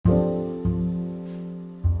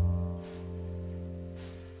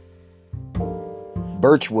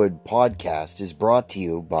Birchwood podcast is brought to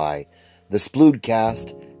you by the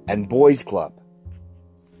Sploodcast and Boys Club.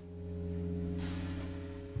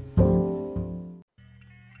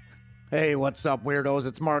 Hey, what's up, weirdos?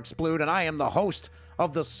 It's Mark Splood, and I am the host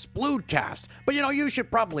of the Sploodcast. But you should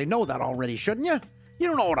probably know that already, shouldn't you? You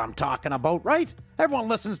don't know what I'm talking about, right? Everyone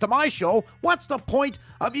listens to my show. What's the point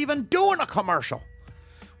of even doing a commercial?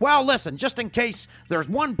 Well, listen, just in case there's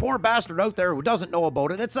one poor bastard out there who doesn't know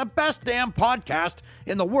about it, it's the best damn podcast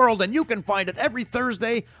in the world, and you can find it every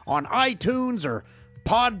Thursday on iTunes or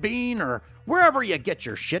Podbean or wherever you get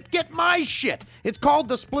your shit. Get my shit. It's called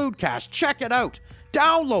the Sploodcast. Check it out.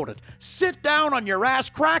 Download it. Sit down on your ass,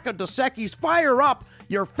 crack a Dos Equis, fire up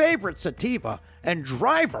your favorite sativa, and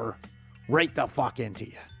drive her right the fuck into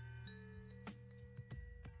you.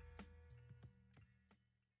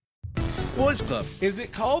 Boys Club. Is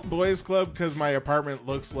it called Boys Club because my apartment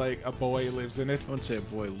looks like a boy lives in it? I wouldn't say a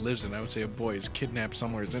boy lives in it. I would say a boy is kidnapped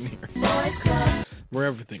somewhere in here. Boys Club. We're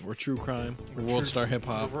everything. We're true crime. We're World Star Hip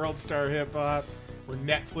Hop. World Star Hip Hop. We're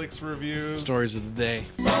Netflix reviews. Stories of the day.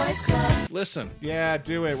 Boys Club. Listen. Yeah,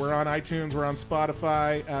 do it. We're on iTunes. We're on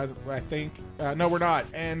Spotify. I think. No, we're not.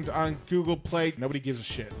 And on Google Play. Nobody gives a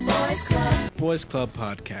shit. Boys Club. Boys Club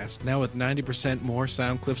podcast. Now with 90% more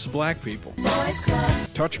sound clips of black people. Boys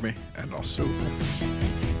Club. Touch me and I'll sue.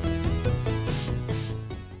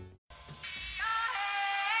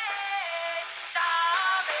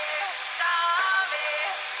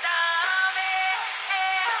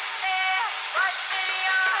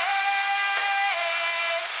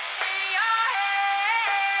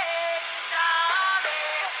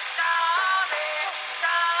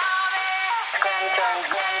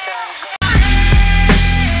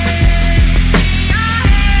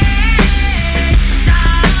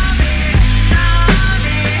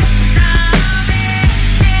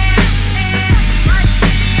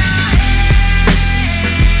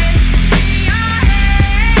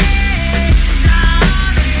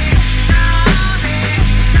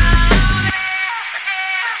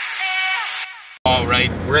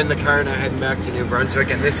 We're in the car now heading back to New Brunswick,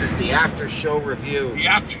 and this is the after show review. The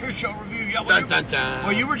after show review, yeah. Dun, dun, dun.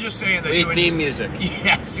 Well, you were just saying that we need theme music.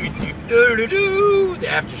 Yes, we do. Do-do-do-do, the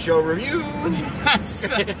after show review. That's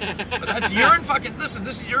you're in fucking. Listen,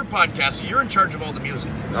 this is your podcast, so you're in charge of all the music.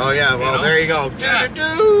 Oh yeah, well there you go. Yeah.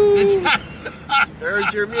 Do-do-do.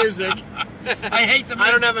 There's your music. I hate the music.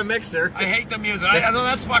 I don't have a mixer. I hate the music. I know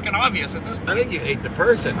that's fucking obvious at this point. I think you hate the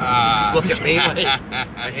person. Just look at me like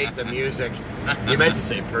I hate the music. You meant to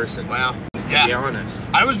say person. Well, to be honest.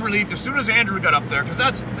 I was relieved as soon as Andrew got up there, because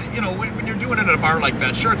that's, when you're doing it at a bar like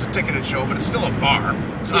that, sure, it's a ticketed show, but it's still a bar.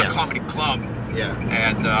 It's not a comedy club. Yeah.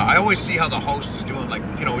 And I always see how the host is doing,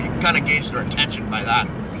 you can kind of gauge their attention by that.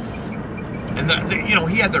 And,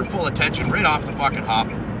 he had their full attention right off the fucking hop.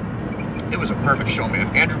 It was a perfect show, man.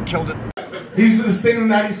 Andrew killed it. He used to do this thing in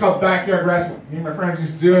the 90s called backyard wrestling. Me and my friends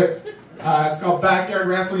used to do it. It's called backyard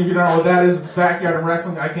wrestling. If you don't know what that is, it's backyard and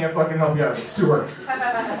wrestling. I can't fucking help you out. It's two words.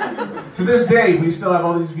 To this day, we still have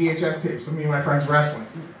all these VHS tapes of me and my friends wrestling.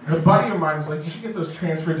 And a buddy of mine was like, you should get those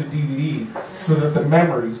transferred to DVD so that the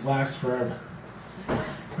memories last forever.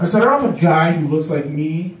 I said, I don't know if a guy who looks like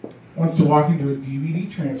me wants to walk into a DVD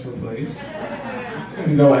transfer place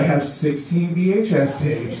and go, I have 16 VHS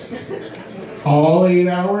tapes, all 8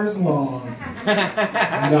 hours long.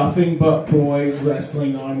 Nothing but boys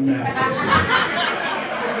wrestling on matches.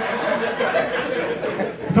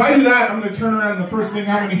 If I do that, I'm going to turn around and the first thing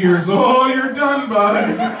I'm going to hear is, oh, you're done,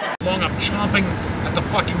 bud. Long, I'm chomping at the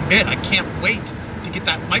fucking bit. I can't wait to get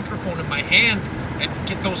that microphone in my hand and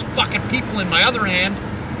get those fucking people in my other hand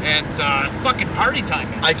and fucking party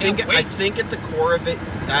time, man. I think at the core of it,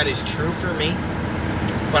 that is true for me,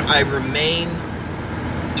 but I remain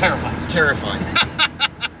terrified.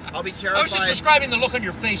 I'll be terrified. I was just describing the look on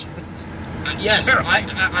your face. Yes,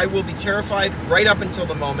 I will be terrified right up until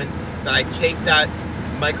the moment that I take that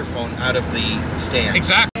microphone out of the stand.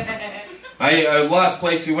 Exactly. Last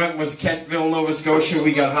place we went was Kentville, Nova Scotia.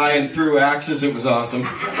 We got high and threw axes. It was awesome.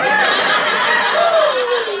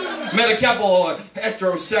 Met a couple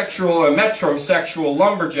heterosexual and metrosexual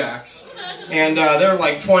lumberjacks. And they're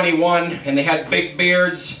like 21, and they had big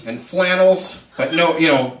beards and flannels. But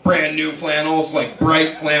no, brand new flannels, like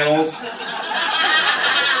bright flannels.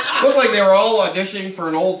 Looked like they were all auditioning for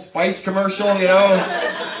an Old Spice commercial, And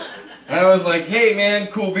I was like, hey man,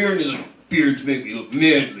 cool beard. And he's like, beards make me look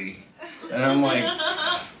manly. And I'm like,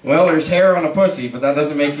 well, there's hair on a pussy, but that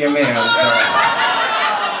doesn't make you a man, so.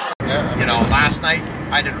 Last night,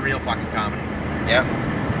 I did real fucking comedy. Yeah.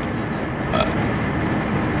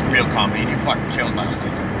 Real comedy, and you fucking killed last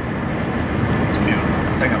night. It's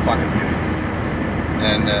beautiful. Thing of fucking beauty.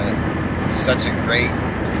 And such a great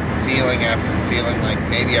feeling after feeling like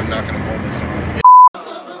maybe I'm not gonna pull this off.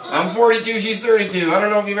 I'm 42, she's 32. I don't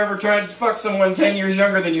know if you've ever tried to fuck someone 10 years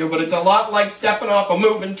younger than you, but it's a lot like stepping off a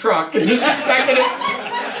moving truck and just expecting it.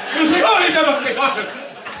 It's like, oh, it's okay.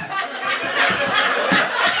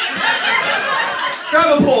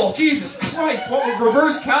 Grab a pole. Jesus Christ, what was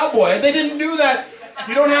reverse cowboy? They didn't do that.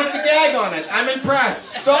 You don't have to gag on it. I'm impressed.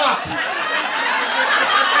 Stop.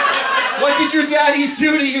 What did your daddies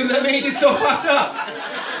do to you that made you so fucked up?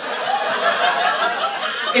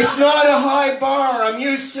 It's not a high bar. I'm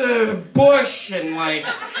used to bush and like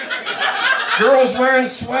girls wearing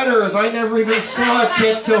sweaters. I never even saw a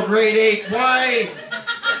tit till grade 8. Why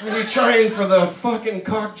are you trying for the fucking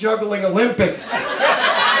cock juggling Olympics?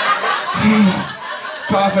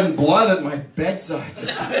 Coughing blood at my bedside.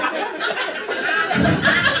 Just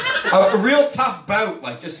a real tough bout,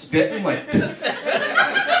 like just spitting, like.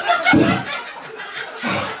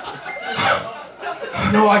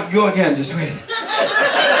 No, I can go again. Just wait.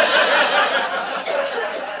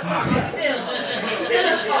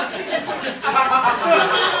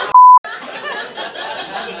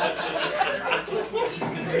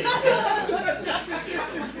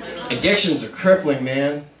 Addictions are crippling,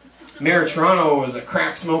 man. Mayor of Toronto was a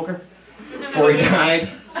crack smoker before he died.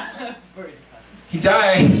 He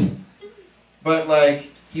died, but like,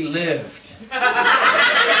 he lived. You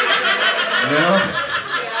know?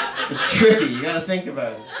 It's trippy, you gotta think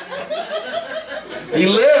about it. He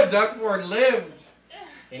lived, Doug Ford lived.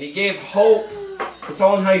 And he gave hope. It's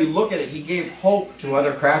all in how you look at it. He gave hope to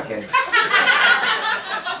other crackheads.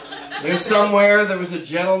 There's somewhere there was a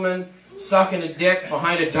gentleman sucking a dick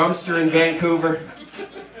behind a dumpster in Vancouver.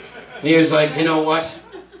 And he was like, you know what?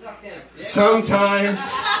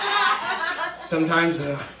 Sometimes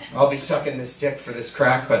I'll be sucking this dick for this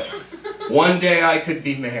crack, but one day I could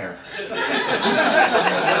be mayor.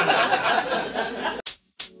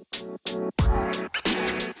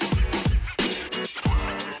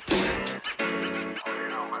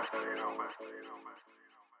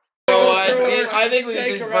 I think we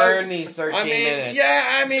can just burn these 13 minutes.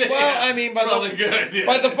 Yeah, I mean,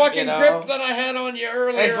 by the fucking grip that I had on you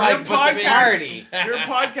earlier. It's like party. Your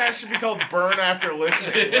podcast should be called Burn After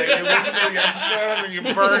Listening. Like, you listen to the episode and you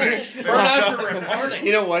burn it. Burn after recording.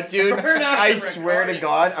 You know what, dude? I swear to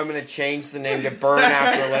God, I'm going to change the name to Burn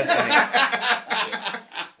After Listening.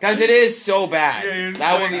 Because it is so bad. Yeah,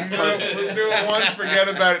 that like, would be perfect. Let's do it once, forget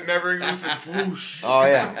about it, never existed. Whoosh. Oh,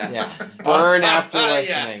 yeah. Burn After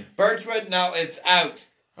Listening. Yeah. Birchwood, no, it's out.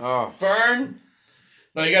 Oh. Burn.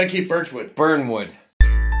 No, you got to keep Birchwood. Burnwood.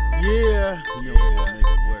 Yeah, you know we're gonna make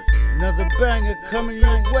it work. Another banger coming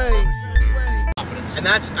your way. And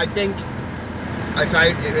that's, I think,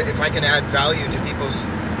 if I can add value to people's,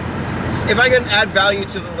 if I can add value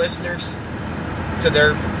to the listeners, to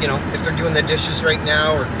their, you know, if they're doing the dishes right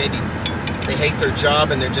now, or maybe they hate their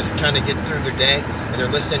job and they're just kind of getting through their day and they're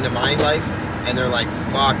listening to my life and they're like,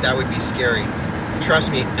 fuck, that would be scary.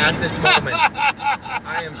 Trust me, at this moment,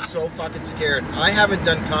 I am so fucking scared. I haven't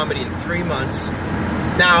done comedy in 3 months.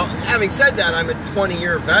 Now, having said that, I'm a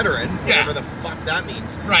 20-year veteran, whatever the fuck that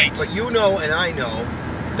means. Right. But you know and I know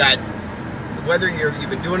that whether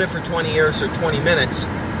you've been doing it for 20 years or 20 minutes,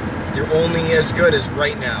 you're only as good as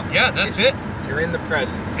right now. Yeah, that's it. You're in the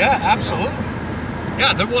present. Yeah, absolutely.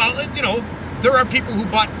 Yeah, well, you know, there are people who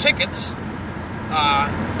bought tickets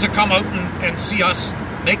to come out and see us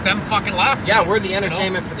make them fucking laugh. Yeah, we're the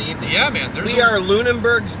entertainment for the evening. Yeah, man. We are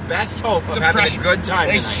Lunenburg's best hope of having a good time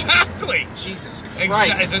tonight. Exactly. Jesus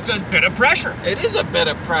Christ. It's a bit of pressure. It is a bit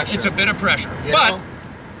of pressure. It's a bit of pressure. But,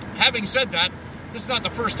 having said that, this is not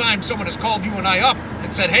the first time someone has called you and I up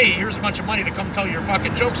and said, hey, here's a bunch of money to come tell your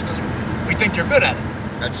fucking jokes because we think you're good at it.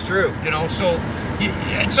 That's true. You know, so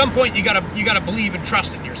at some point you gotta believe and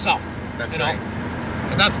trust in yourself. That's right.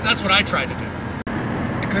 And that's what I try to do.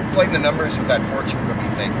 I could play the numbers with that fortune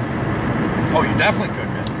cookie thing. Oh, you definitely could,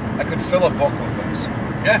 man. I could fill a book with those.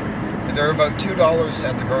 Yeah. They're about $2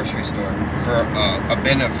 at the grocery store for a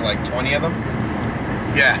bin of like 20 of them.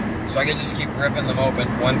 Yeah. So I could just keep ripping them open,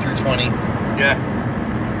 1 through 20. Yeah.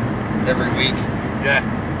 Every week. Yeah.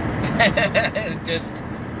 Just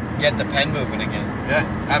get the pen moving again. Yeah,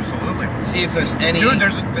 absolutely. See if there's any. Dude,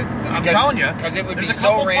 I'm telling you, because it would be there's so a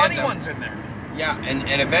couple random. funny ones in there. Yeah,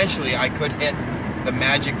 and eventually I could hit the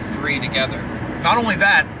magic 3 together. Not only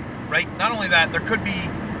that, right? Not only that, there could be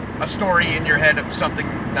a story in your head of something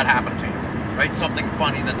that happened to you, right? Something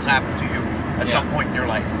funny that's happened to you at some point in your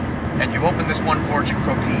life, and you open this one fortune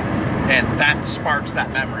cookie, and that sparks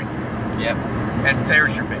that memory. Yep. And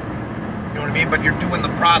there's your bit. You know what I mean? But you're doing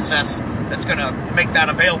the process that's going to make that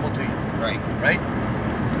available to you. Right. Right?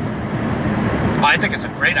 I think it's a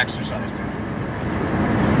great exercise, dude.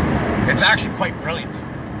 It's actually quite brilliant.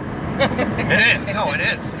 It is. No, it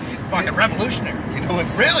is. It's fucking revolutionary. You know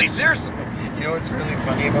what's Really, seriously. You know what's really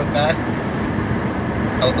funny about that?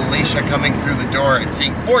 Alicia coming through the door and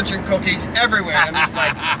seeing fortune cookies everywhere. I'm just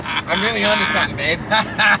like, I'm really onto something, babe.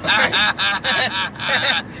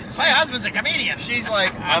 My husband's a comedian. She's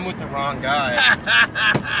like, I'm with the wrong guy.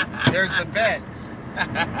 There's the bed.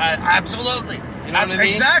 Absolutely. You know what I mean?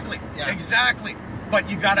 Exactly. Yeah. Exactly. But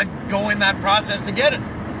you got to go in that process to get it.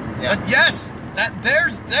 Yeah. But yes,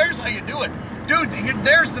 there's how you do it, dude.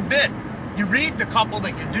 There's the bit. You read the couple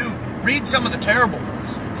that you do. Read some of the terrible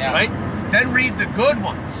ones. Yeah. Right. Then read the good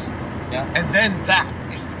ones. Yeah. And then that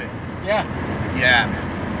is the bit. Yeah. Yeah,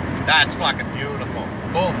 man. That's fucking beautiful.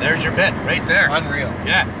 Boom. There's your bit right there. Unreal.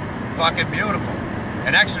 Yeah. Fucking beautiful.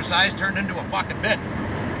 An exercise turned into a fucking bit.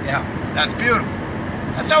 Yeah. That's beautiful.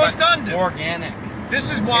 That's how it's done, dude. Organic. This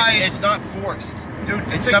is why It's not forced. dude.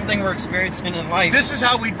 It's something we're experiencing in life. This is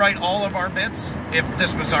how we'd write all of our bits if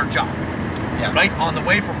this was our job. Yeah. Right? On the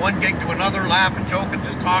way from one gig to another, laughing, joking,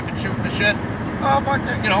 just talking, shooting the shit. Oh, fuck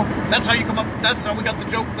that. You know, that's how you come up. That's how we got the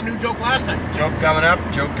new joke last night. Joke coming up,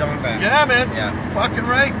 joke coming back. Yeah, man. Yeah. Fucking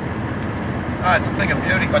right. It's a thing of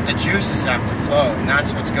beauty. But the juices have to flow, and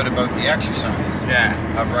that's what's good about the exercise Yeah.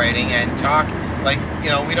 of writing and talk. Like, you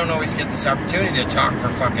know, we don't always get this opportunity to talk for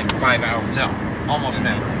fucking 5 hours. No. Almost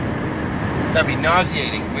never. That'd be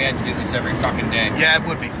nauseating if we had to do this every fucking day. Yeah, it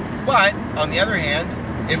would be. But, on the other hand,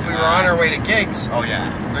 if we were on our way to gigs, Oh, yeah.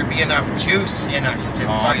 there'd be enough juice in us to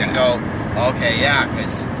Oh, fucking yeah. go, okay, yeah,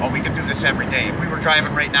 because... Oh, we could do this every day. If we were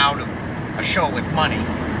driving right now to a show with money,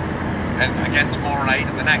 and again tomorrow night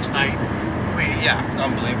and the next night,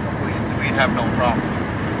 Unbelievable. we'd have no problem.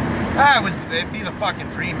 It'd be the fucking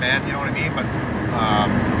dream, man. You know what I mean? But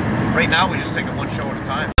right now we just take it one show at a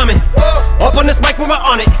time. Up on this mic when we're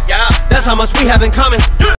on it. Yeah. That's how much we have in common.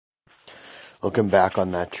 Looking back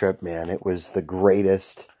on that trip, man, it was the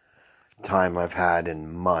greatest time I've had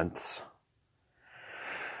in months.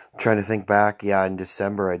 Trying to think back, yeah, in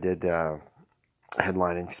December I did a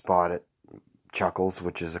headlining spot at Chuckles,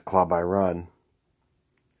 which is a club I run.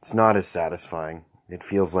 It's not as satisfying. It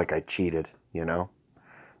feels like I cheated, you know,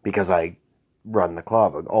 because I run the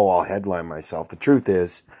club. Oh, I'll headline myself. The truth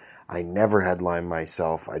is, I never headline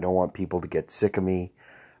myself. I don't want people to get sick of me.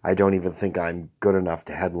 I don't even think I'm good enough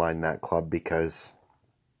to headline that club because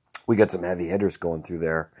we got some heavy hitters going through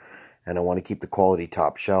there, and I want to keep the quality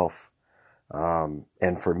top shelf.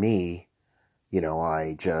 And for me, you know,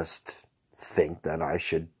 I just think that I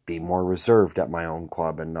should be more reserved at my own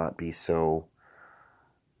club and not be so,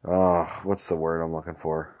 what's the word I'm looking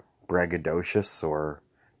for? Braggadocious or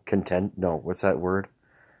content? No, what's that word?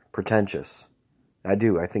 Pretentious. I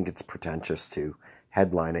think it's pretentious to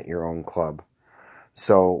headline at your own club.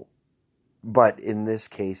 So, but in this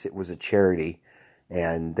case, it was a charity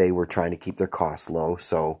and they were trying to keep their costs low.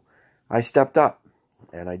 So I stepped up,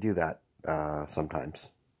 and I do that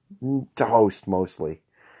sometimes to host mostly.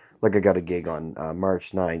 Like I got a gig on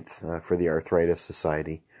March 9th for the Arthritis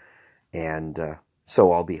Society, and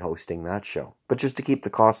so I'll be hosting that show. But just to keep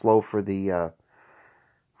the costs low for the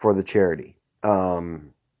charity.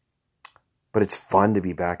 But it's fun to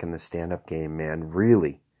be back in the stand-up game, man.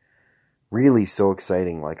 Really, really so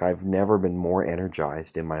exciting. Like, I've never been more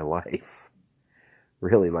energized in my life.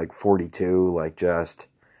 Really, like 42, like just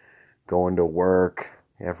going to work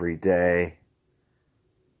every day.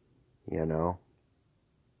 You know?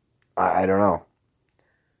 I don't know.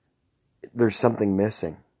 There's something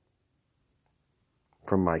missing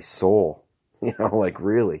from my soul. You know, like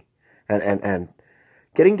really. And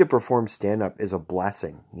getting to perform stand-up is a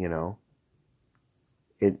blessing, you know?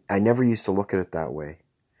 I never used to look at it that way.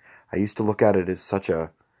 I used to look at it as such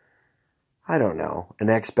a, I don't know,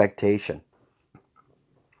 an expectation.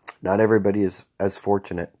 Not everybody is as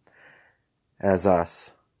fortunate as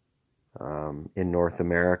us in North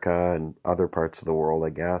America and other parts of the world,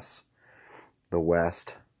 I guess. The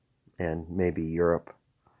West and maybe Europe.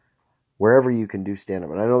 Wherever you can do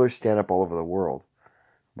stand-up. And I know there's stand-up all over the world.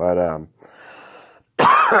 But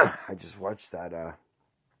I just watched that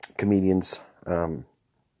comedians...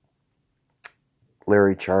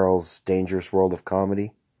 Larry Charles' Dangerous World of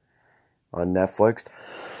Comedy on Netflix.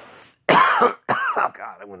 Oh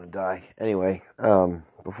God, I'm gonna die. Anyway,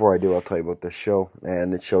 before I do, I'll tell you about this show.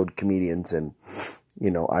 And it showed comedians in,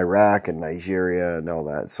 you know, Iraq and Nigeria and all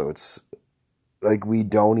that. So it's like we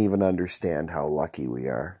don't even understand how lucky we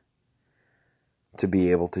are to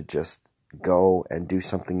be able to just go and do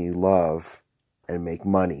something you love and make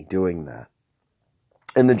money doing that.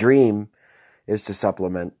 And the dream is to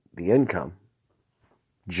supplement the income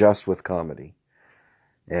just with comedy.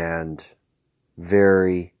 And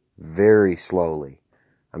very, very slowly,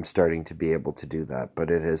 I'm starting to be able to do that. But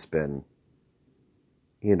it has been,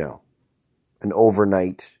 you know, an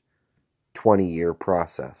overnight 20-year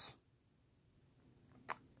process.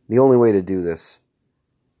 The only way to do this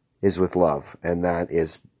is with love, and that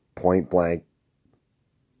is point blank,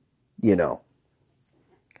 you know,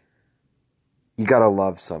 you gotta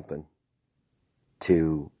love something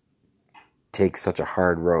to take such a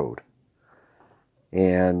hard road.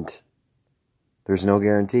 And there's no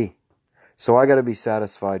guarantee. So I gotta be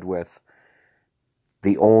satisfied with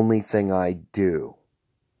the only thing I do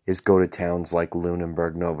is go to towns like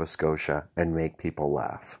Lunenburg, Nova Scotia, and make people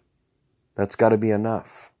laugh. That's gotta be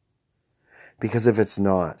enough. Because if it's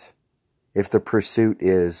not, if the pursuit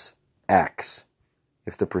is X,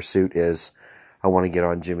 if the pursuit is, I want to get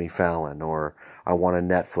on Jimmy Fallon, or I want a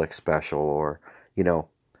Netflix special, or, you know,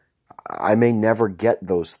 I may never get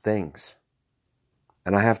those things.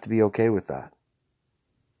 And I have to be okay with that.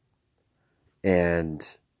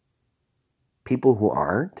 And people who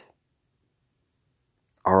aren't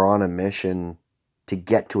are on a mission to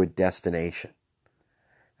get to a destination.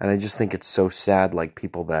 And I just think it's so sad, like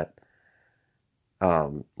people that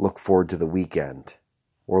look forward to the weekend,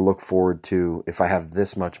 or look forward to, if I have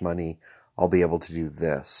this much money, I'll be able to do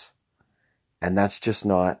this. And that's just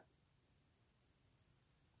not,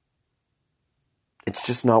 it's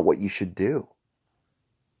just not what you should do.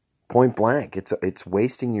 Point blank, it's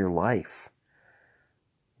wasting your life.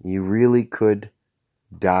 You really could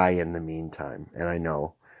die in the meantime. And I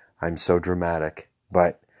know I'm so dramatic,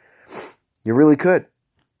 but you really could.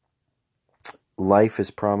 Life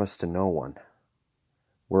is promised to no one.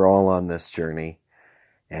 We're all on this journey,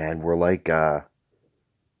 and we're like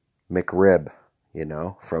McRib, you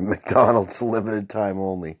know, from McDonald's, limited time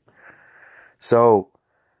only. So,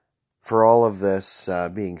 for all of this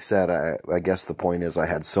being said, I guess the point is I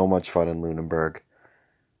had so much fun in Lunenburg.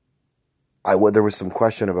 There was some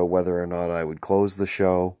question about whether or not I would close the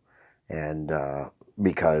show, and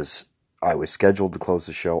because I was scheduled to close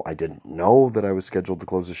the show, I didn't know that I was scheduled to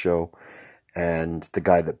close the show, and the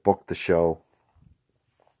guy that booked the show,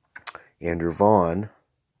 Andrew Vaughn,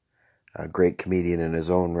 a great comedian in his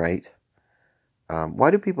own right.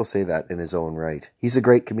 Why do people say that, in his own right? He's a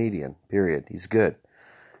great comedian, period. He's good.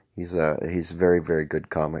 He's a very, very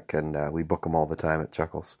good comic, and we book him all the time at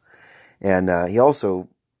Chuckles. And he also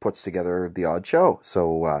puts together the odd show.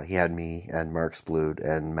 So he had me and Mark Splood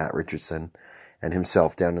and Matt Richardson and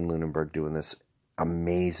himself down in Lunenburg doing this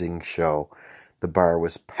amazing show. The bar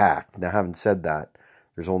was packed. Now, having said that,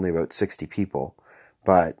 there's only about 60 people.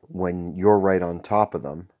 But when you're right on top of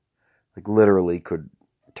them, like literally could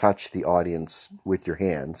touch the audience with your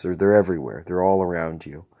hands, or they're everywhere. They're all around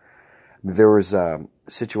you. There was a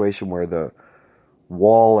situation where the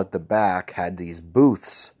wall at the back had these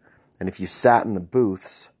booths, and if you sat in the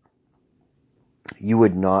booths, you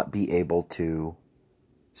would not be able to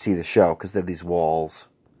see the show because they had these walls,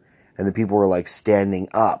 and the people were like standing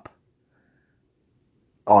up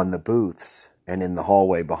on the booths and in the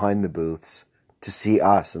hallway behind the booths to see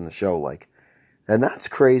us in the show, like, and that's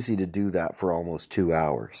crazy to do that for almost 2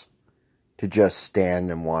 hours, to just stand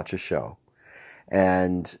and watch a show.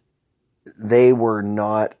 And they were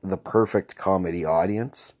not the perfect comedy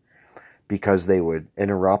audience because they would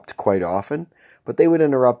interrupt quite often, but they would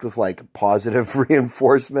interrupt with like positive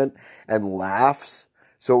reinforcement and laughs.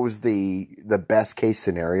 So it was the best case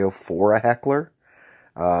scenario for a heckler.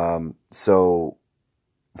 So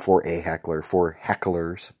for a heckler, for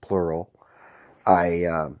hecklers, plural. I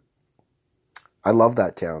love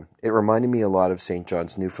that town. It reminded me a lot of St.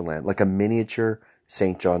 John's, Newfoundland, like a miniature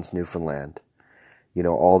St. John's, Newfoundland. You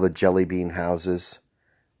know, all the jelly bean houses.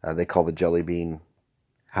 They call the jelly bean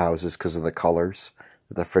houses because of the colors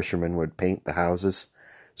that the fishermen would paint the houses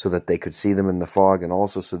so that they could see them in the fog, and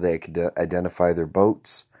also so they could identify their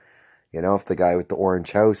boats. You know, if the guy with the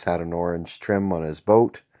orange house had an orange trim on his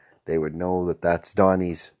boat, they would know that that's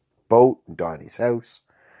Donnie's boat, Donnie's house.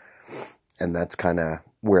 And that's kind of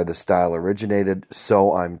where the style originated,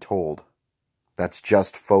 so I'm told. That's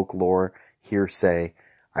just folklore, hearsay.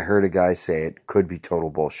 I heard a guy say it, could be total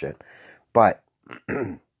bullshit. But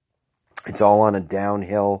it's all on a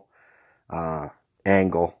downhill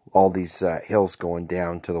angle, all these hills going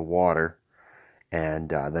down to the water, and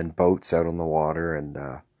then boats out on the water. And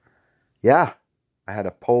yeah, I had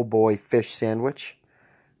a po' boy fish sandwich,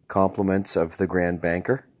 compliments of the Grand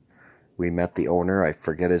Banker. We met the owner, I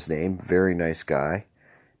forget his name, very nice guy.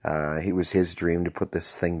 It was his dream to put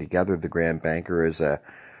this thing together. The Grand Banker is a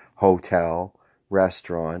hotel,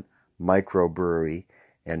 restaurant, microbrewery,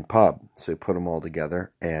 and pub. So he put them all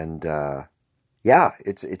together, and yeah,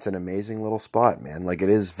 it's an amazing little spot, man. Like, it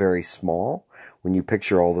is very small. When you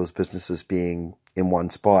picture all those businesses being in one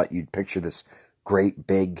spot, you'd picture this great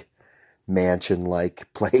big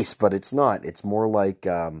mansion-like place, but it's not. It's more like,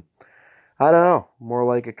 I don't know, more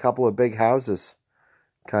like a couple of big houses,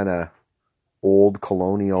 kind of old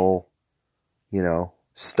colonial,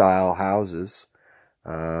 style houses,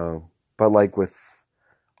 but like with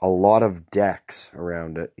a lot of decks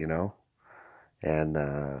around it,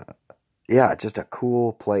 and yeah, just a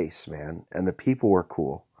cool place, man. And the people were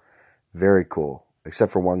cool, very cool,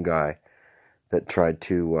 except for one guy that tried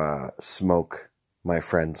to smoke my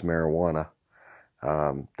friend's marijuana.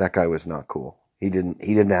 That guy was not cool. He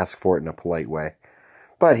didn't ask for it in a polite way,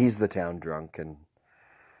 but he's the town drunk, and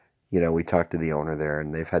we talked to the owner there,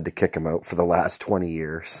 and they've had to kick him out for the last 20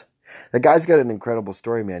 years. The guy's got an incredible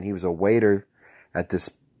story, man. He was a waiter at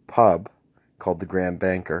this pub called the Grand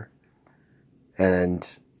Banker,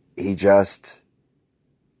 and he just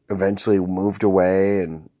eventually moved away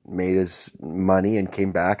and made his money and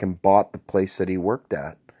came back and bought the place that he worked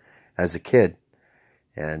at as a kid.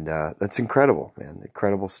 And that's incredible, man.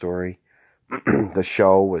 Incredible story. The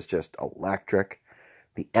show was just electric.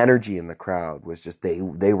 The energy in the crowd was just,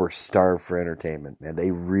 they were starved for entertainment, man.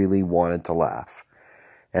 They really wanted to laugh.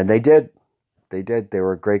 And they did. They did. They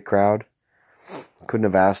were a great crowd. Couldn't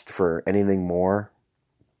have asked for anything more.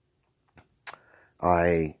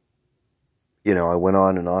 I went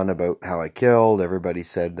on and on about how I killed. Everybody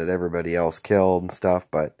said that everybody else killed and stuff.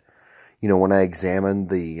 But, when I examined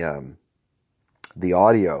the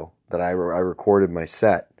audio that I recorded my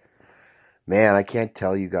set, man, I can't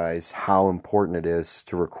tell you guys how important it is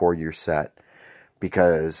to record your set,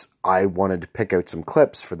 because I wanted to pick out some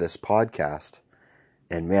clips for this podcast.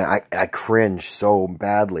 And man, I cringed so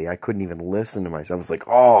badly. I couldn't even listen to myself. I was like,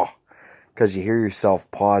 oh, because you hear yourself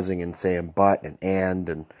pausing and saying but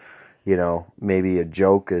and maybe a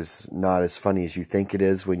joke is not as funny as you think it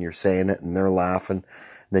is when you're saying it and they're laughing.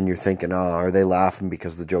 Then you're thinking, oh, are they laughing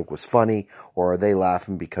because the joke was funny, or are they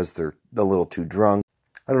laughing because they're a little too drunk?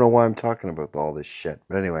 I don't know why I'm talking about all this shit.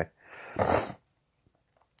 But anyway,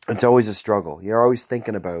 it's always a struggle. You're always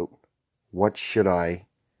thinking about, what should I...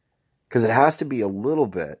 Because it has to be a little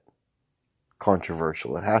bit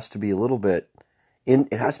controversial. It has to be a little bit...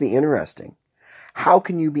 It has to be interesting. How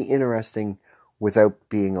can you be interesting without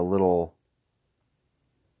being a little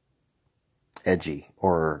edgy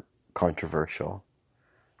or controversial?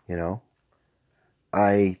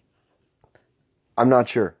 I'm not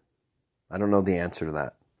sure. I don't know the answer to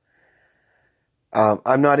that.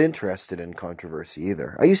 I'm not interested in controversy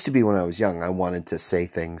either. I used to be when I was young. I wanted to say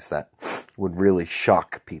things that would really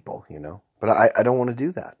shock people, But I don't want to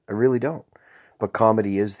do that. I really don't. But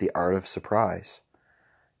comedy is the art of surprise.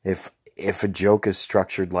 If a joke is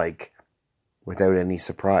structured like without any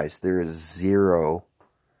surprise, there is zero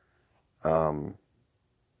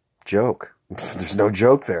joke. There's no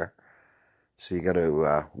joke there. So you got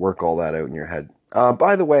to work all that out in your head.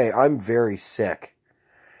 By the way, I'm very sick.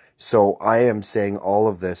 So I am saying all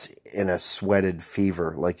of this in a sweated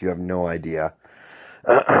fever, like you have no idea.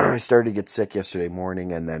 I started to get sick yesterday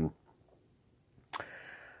morning, and then,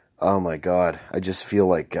 oh my God, I just feel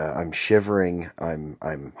like I'm shivering.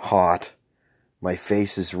 I'm hot. My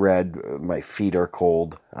face is red. My feet are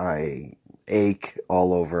cold. I ache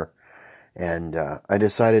all over. And I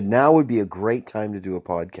decided now would be a great time to do a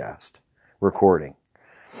podcast recording.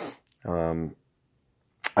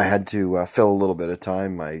 I had to fill a little bit of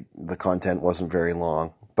time. The content wasn't very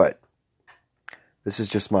long, but this is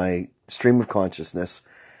just my stream of consciousness,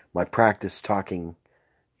 my practice talking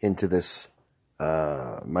into this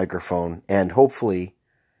microphone, and hopefully,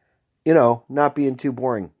 not being too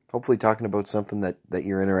boring. Hopefully talking about something that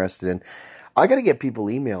you're interested in. I got to get people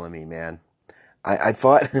emailing me, man. I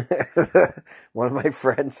thought one of my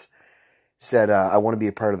friends said, I want to be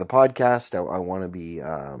a part of the podcast. I want to be,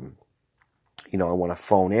 I want to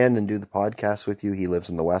phone in and do the podcast with you. He lives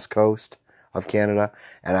in the West Coast of Canada.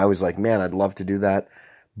 And I was like, man, I'd love to do that,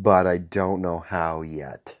 but I don't know how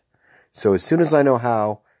yet. So as soon as I know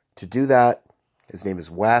how to do that, his name is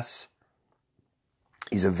Wes.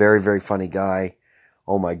 He's a very, very funny guy.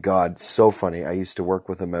 Oh my God, so funny. I used to work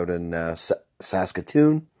with him out in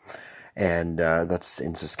Saskatoon. And that's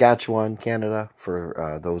in Saskatchewan, Canada,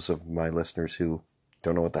 for those of my listeners who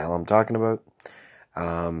don't know what the hell I'm talking about.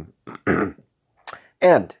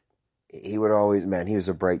 And he would always, man, he was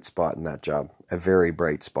a bright spot in that job, a very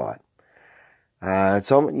bright spot.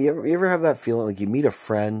 So you ever have that feeling like you meet a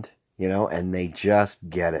friend, and they just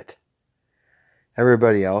get it?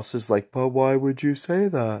 Everybody else is like, but why would you say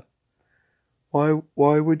that? Why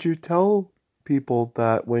would you tell people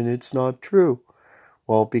that when it's not true?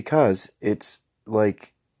 Well, because it's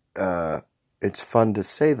like, it's fun to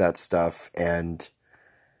say that stuff, and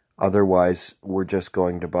otherwise we're just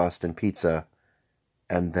going to Boston Pizza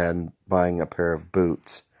and then buying a pair of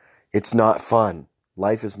boots. It's not fun.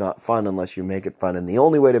 Life is not fun unless you make it fun, and the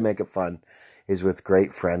only way to make it fun is with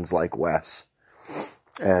great friends like Wes.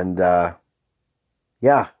 And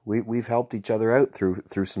yeah, we've helped each other out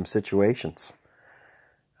through some situations,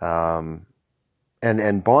 and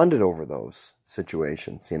bonded over those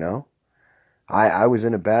situations. You know, I was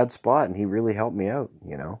in a bad spot, and he really helped me out.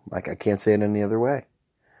 You know, like, I can't say it any other way.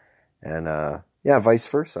 And yeah, vice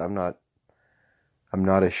versa. I'm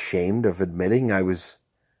not ashamed of admitting I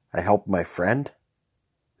helped my friend.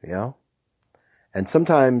 You know, and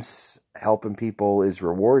sometimes helping people is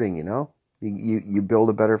rewarding. You know, you build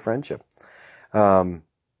a better friendship.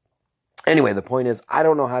 Anyway, the point is, I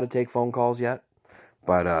don't know how to take phone calls yet,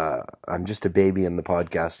 but I'm just a baby in the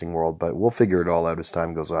podcasting world, but we'll figure it all out as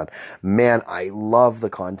time goes on. Man, I love the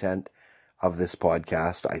content of this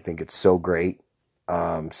podcast. I think it's so great.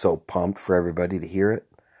 So pumped for everybody to hear it.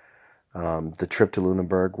 The trip to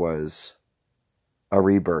Lunenburg was a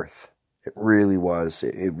rebirth. It really was.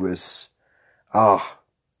 It was, can't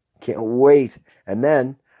wait. And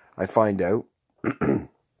then I find out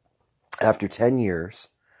after 10 years,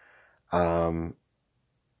 I'm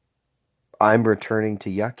returning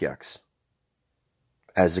to Yuck Yucks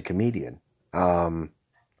as a comedian.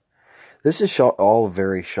 This is all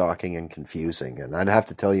very shocking and confusing, and I'd have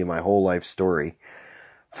to tell you my whole life story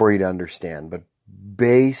for you to understand. But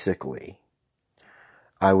basically,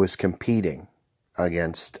 I was competing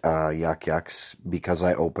against Yuck Yucks because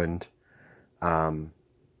I opened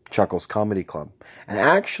Chuckles Comedy Club. And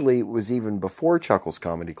actually, it was even before Chuckles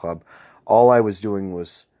Comedy Club. All I was doing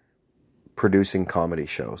was producing comedy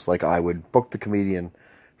shows. Like, I would book the comedian,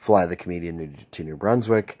 fly the comedian to New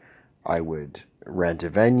Brunswick. I would rent a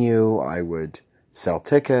venue. I would sell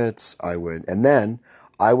tickets. And then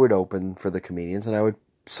I would open for the comedians, and I would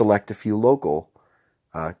select a few local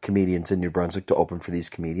comedians in New Brunswick to open for these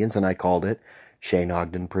comedians. And I called it Shane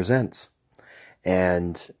Ogden Presents.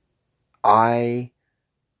 And I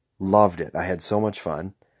loved it. I had so much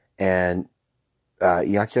fun. And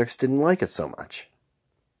Yuck Yucks didn't like it so much.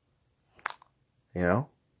 You know,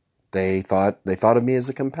 they thought of me as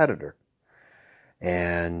a competitor.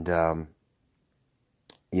 And,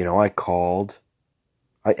 you know, I called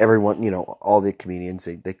everyone, you know, all the comedians,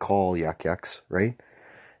 they call Yuck Yucks, right?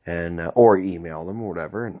 And, or email them or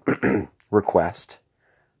whatever, and request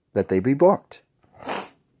that they be booked.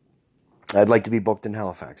 I'd like to be booked in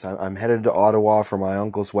Halifax. I'm headed to Ottawa for my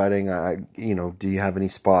uncle's wedding. You know, do you have any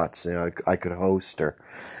spots, you know, I could host?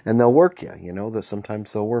 And they'll work you, you know,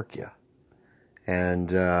 sometimes they'll work you.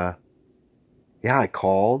 And, yeah, I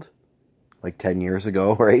called like 10 years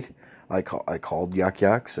ago, right? I called Yuck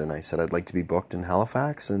Yucks, and I said I'd like to be booked in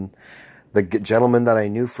Halifax. And the gentleman that I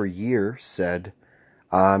knew for years said,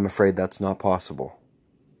 I'm afraid that's not possible.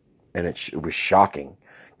 And it was shocking,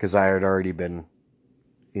 because I had already been,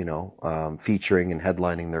 you know, featuring and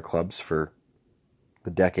headlining their clubs for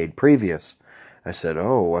the decade previous. I said,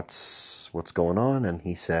 oh, what's going on? And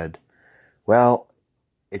he said, well,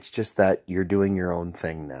 it's just that you're doing your own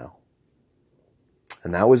thing now.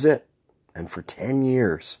 And that was it. And for 10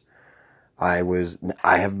 years, I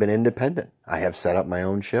have been independent. I have set up my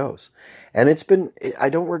own shows. And I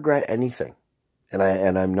don't regret anything. And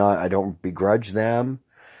I don't begrudge them.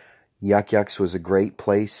 Yuck Yucks was a great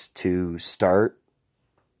place to start.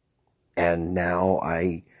 And now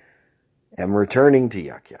I am returning to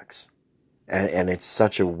Yuck Yucks. And it's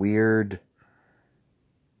such a weird,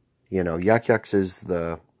 you know, Yuck Yucks is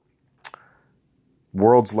the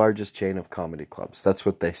world's largest chain of comedy clubs. That's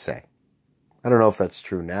what they say. I don't know if that's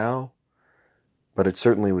true now, but it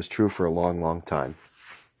certainly was true for a long, long time.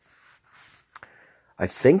 I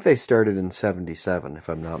think they started in 1977, if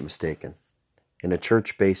I'm not mistaken, in a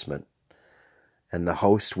church basement. And the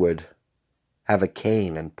host would have a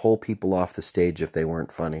cane and pull people off the stage if they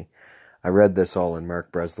weren't funny. I read this all in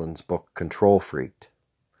Mark Breslin's book, Control Freaked.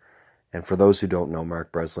 And for those who don't know,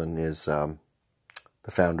 Mark Breslin is the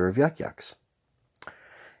founder of Yuck Yucks.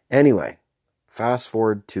 Anyway, fast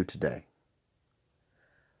forward to today.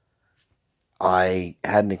 I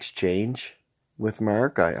had an exchange with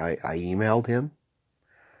Mark. I emailed him.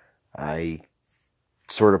 I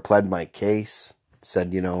sort of pled my case,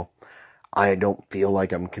 said, you know, I don't feel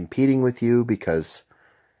like I'm competing with you because,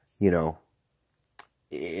 you know,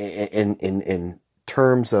 in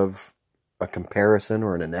terms of a comparison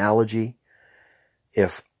or an analogy,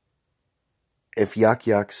 if Yuck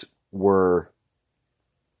Yucks were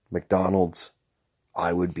McDonald's,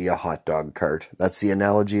 I would be a hot dog cart. That's the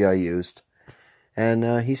analogy I used.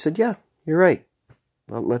 And he said, yeah, you're right.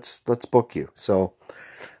 let's book you. So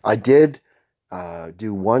I did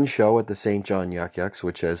do one show at the St. John Yuck Yucks,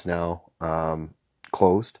 which has now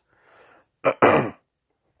closed.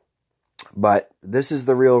 But this is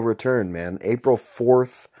the real return, man. April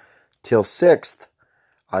 4th till 6th,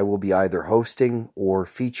 I will be either hosting or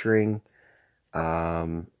featuring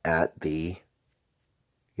at the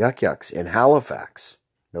Yuck Yucks in Halifax,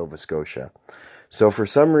 Nova Scotia. So for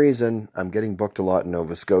some reason, I'm getting booked a lot in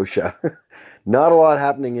Nova Scotia. Not a lot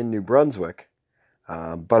happening in New Brunswick.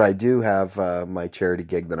 But I do have my charity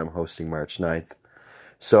gig that I'm hosting March 9th.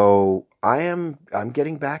 So I'm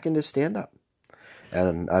getting back into stand-up.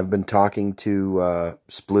 And I've been talking to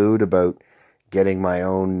Splood about getting my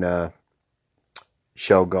own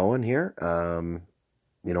show going here, on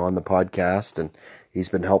the podcast. And he's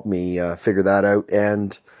been helping me figure that out.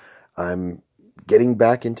 And I'm getting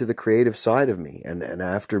back into the creative side of me. And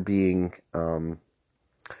after being kind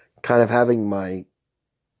of having my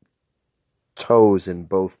toes in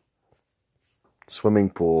both swimming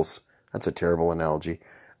pools, that's a terrible analogy,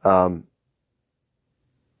 I'm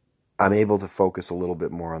able to focus a little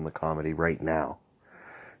bit more on the comedy right now.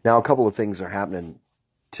 Now, a couple of things are happening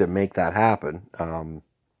to make that happen.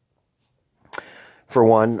 For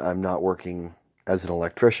one, I'm not working as an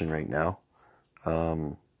electrician right now.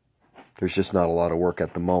 There's just not a lot of work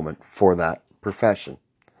at the moment for that profession.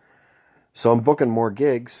 So I'm booking more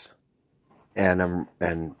gigs, and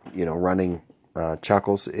running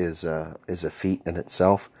Chuckles is a feat in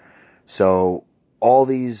itself. So all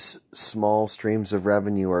these small streams of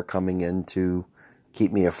revenue are coming in to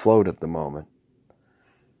keep me afloat at the moment.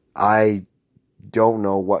 I don't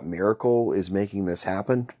know what miracle is making this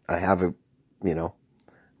happen. I have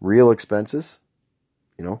real expenses,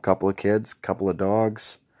 a couple of kids, couple of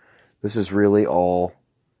dogs. This is really all,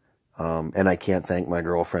 and I can't thank my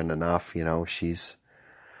girlfriend enough. She's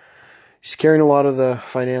carrying a lot of the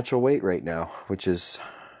financial weight right now, which is,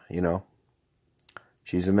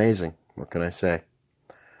 she's amazing. What can I say?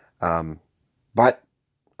 But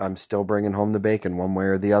I'm still bringing home the bacon one way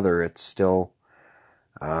or the other. It's still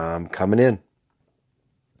coming in.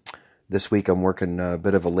 This week I'm working a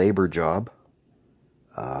bit of a labor job.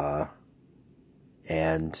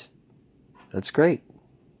 And that's great.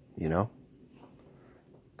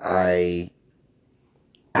 I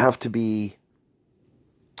have to be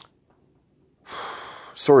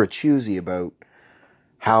sort of choosy about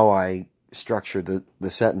how I structure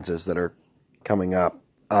the sentences that are coming up.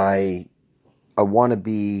 I want to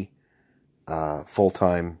be a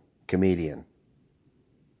full-time comedian,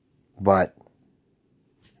 but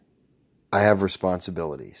I have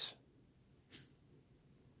responsibilities,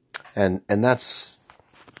 and that's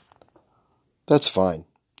fine.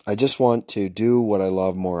 I just want to do what I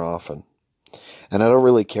love more often, and I don't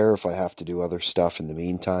really care if I have to do other stuff in the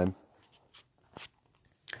meantime.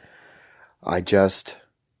 I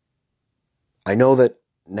know that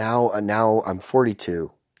now I'm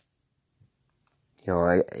 42.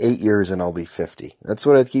 8 years and I'll be 50. That's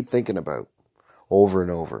what I keep thinking about over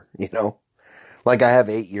and over, Like I have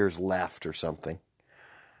 8 years left or something.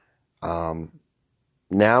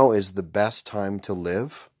 Now is the best time to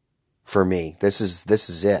live for me. This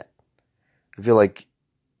is it. I feel like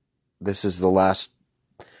this is the last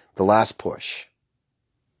push.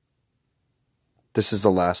 This is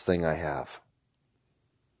the last thing I have.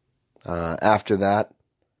 After that,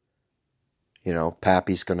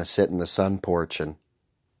 Pappy's going to sit in the sun porch and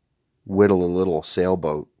whittle a little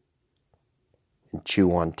sailboat and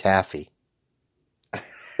chew on taffy.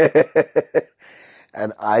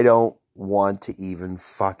 And I don't want to even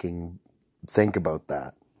fucking think about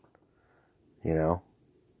that.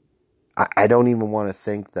 I don't even want to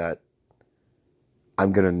think that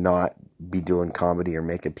I'm going to not be doing comedy or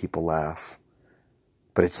making people laugh.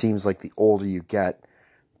 But it seems like the older you get,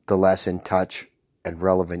 the less in touch and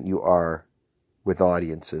relevant you are with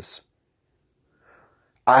audiences.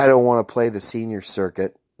 I don't want to play the senior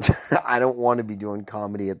circuit. I don't want to be doing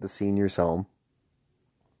comedy at the seniors' home.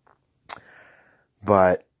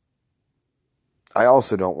 But I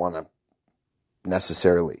also don't want to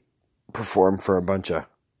necessarily perform for a bunch of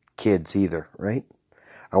kids either, right?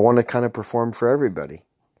 I want to kind of perform for everybody.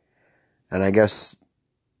 And I guess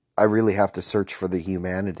I really have to search for the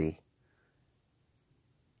humanity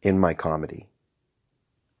in my comedy.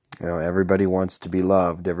 Everybody wants to be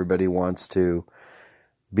loved. Everybody wants to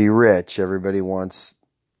be rich. Everybody wants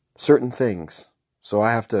certain things. So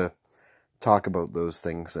I have to talk about those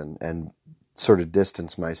things and sort of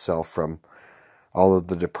distance myself from all of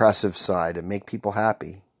the depressive side and make people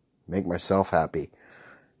happy, make myself happy.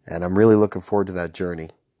 And I'm really looking forward to that journey.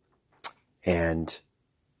 And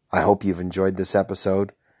I hope you've enjoyed this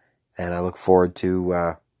episode. And I look forward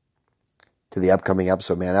to the upcoming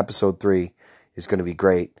episode, man. Episode 3 is going to be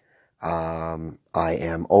great. I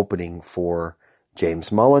am opening for James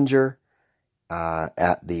Mullinger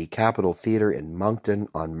at the Capitol Theatre in Moncton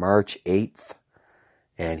on March 8th.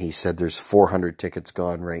 And he said there's 400 tickets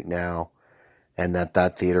gone right now, and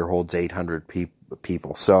that theater holds 800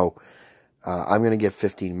 people. So I'm going to get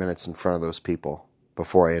 15 minutes in front of those people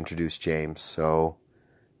before I introduce James. So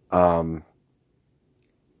I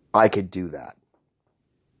could do that.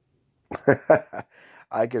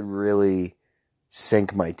 I could really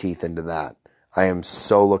sink my teeth into that. I am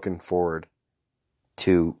so looking forward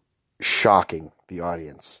to shocking the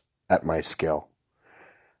audience at my skill.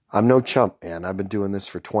 I'm no chump, man. I've been doing this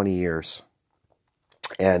for 20 years.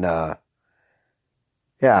 And,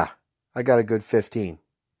 yeah, I got a good 15.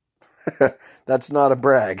 That's not a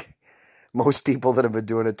brag. Most people that have been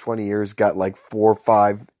doing it 20 years got like 4,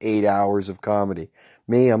 5, 8 hours of comedy.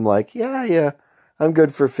 Me, I'm like, yeah, I'm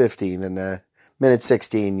good for 15. And minute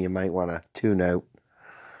 16, you might want to tune out.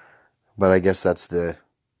 But I guess that's the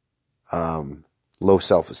low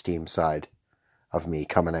self-esteem side of me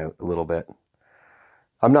coming out a little bit.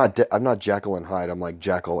 I'm not Jekyll and Hyde. I'm like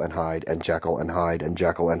Jekyll and Hyde and Jekyll and Hyde and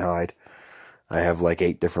Jekyll and Hyde. I have like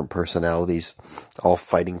 8 different personalities, all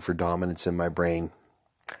fighting for dominance in my brain.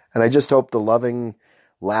 And I just hope the loving,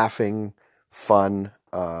 laughing, fun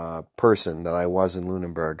person that I was in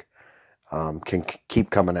Lunenburg can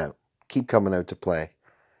keep coming out. Keep coming out to play.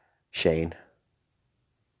 Shane,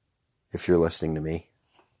 if you're listening to me.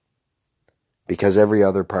 Because every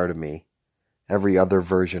other part of me, every other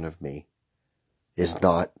version of me, is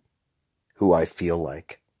not who I feel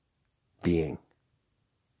like being.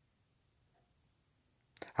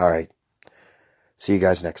 All right. See you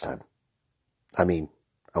guys next time. I mean,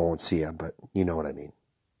 I won't see you, but you know what I mean.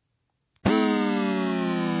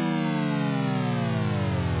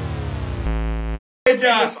 We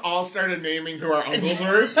just all started naming who our uncles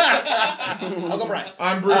were. Uncle Brian.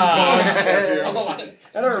 I'm Bruce Bond's nephew. Uncle Brian.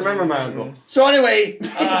 I don't remember my uncle. So anyway,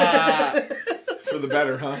 For the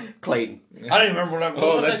better, huh? Clayton. I don't even remember what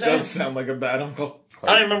Oh, was I that saying? does sound like a bad uncle. I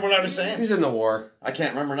don't even remember what I was saying. He's in the war. I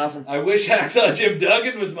can't remember nothing. I wish Hacksaw Jim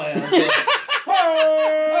Duggan was my uncle.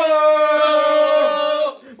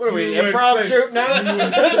 What are we, an improv troupe now? What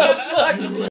the fuck?